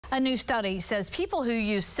A new study says people who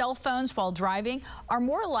use cell phones while driving are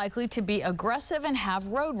more likely to be aggressive and have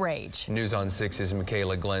road rage. News on 6's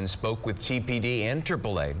Michaela Glenn spoke with TPD and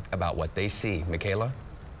AAA about what they see. Michaela?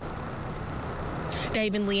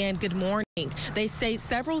 Dave and Leanne, good morning. They say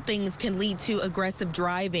several things can lead to aggressive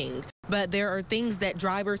driving, but there are things that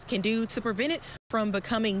drivers can do to prevent it from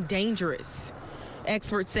becoming dangerous.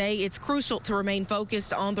 Experts say it's crucial to remain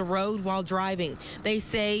focused on the road while driving. They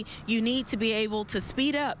say you need to be able to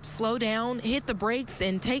speed up, slow down, hit the brakes,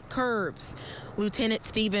 and take curves. Lieutenant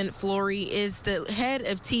Stephen Flory is the head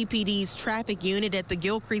of TPD's traffic unit at the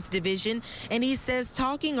Gilcrease Division, and he says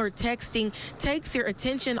talking or texting takes your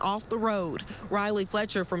attention off the road. Rylie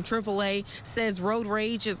Fletcher from AAA says road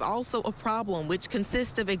rage is also a problem, which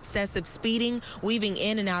consists of excessive speeding, weaving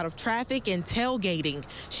in and out of traffic, and tailgating.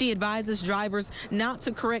 She advises drivers not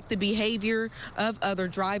to correct the behavior of other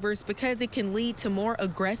drivers because it can lead to more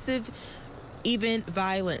aggression, even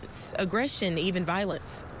violence.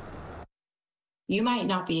 You might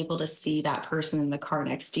not be able to see that person in the car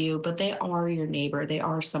next to you, but they are your neighbor. They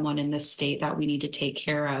are someone in this state that we need to take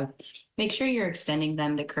care of. Make sure you're extending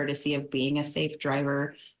them the courtesy of being a safe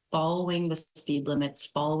driver, following the speed limits,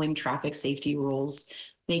 following traffic safety rules,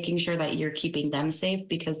 making sure that you're keeping them safe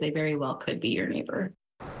because they very well could be your neighbor.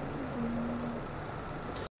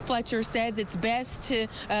 Fletcher says it's best to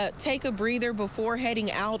take a breather before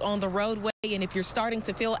heading out on the roadway. And if you're starting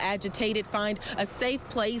to feel agitated, find a safe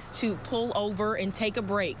place to pull over and take a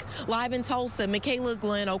break. Live in Tulsa, Michaela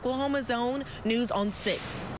Glenn, Oklahoma's own News on 6.